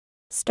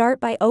Start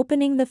by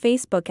opening the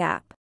Facebook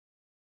app.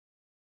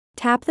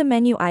 Tap the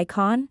menu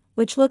icon,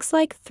 which looks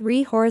like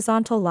 3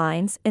 horizontal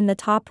lines in the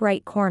top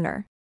right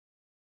corner.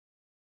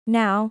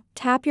 Now,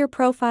 tap your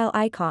profile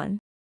icon.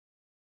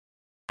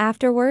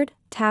 Afterward,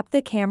 tap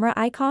the camera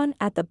icon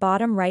at the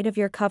bottom right of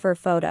your cover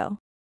photo.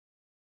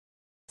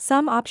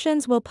 Some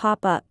options will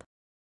pop up.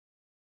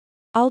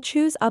 I'll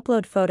choose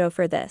Upload Photo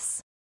for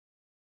this.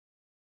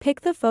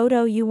 Pick the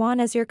photo you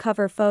want as your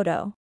cover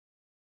photo.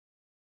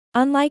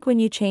 Unlike when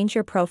you change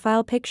your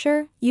profile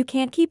picture, you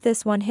can't keep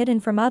this one hidden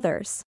from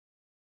others.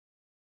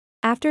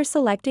 After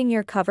selecting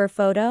your cover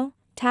photo,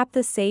 tap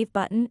the Save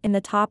button in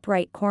the top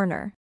right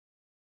corner.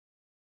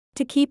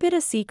 To keep it a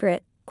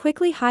secret,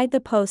 quickly hide the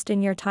post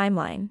in your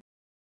timeline.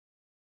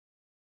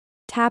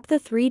 Tap the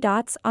 3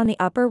 dots on the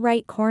upper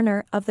right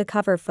corner of the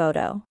cover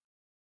photo.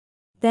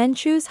 Then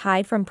choose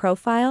Hide from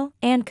Profile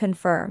and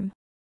confirm.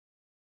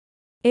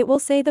 It will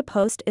say the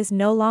post is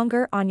no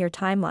longer on your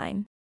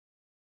timeline.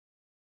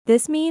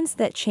 This means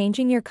that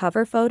changing your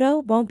cover photo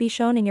won't be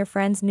shown in your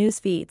friends' news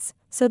feeds,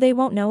 so they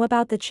won't know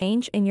about the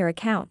change in your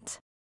account.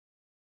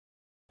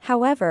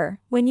 However,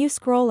 when you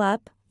scroll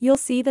up, you'll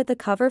see that the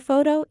cover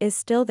photo is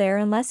still there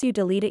unless you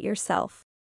delete it yourself.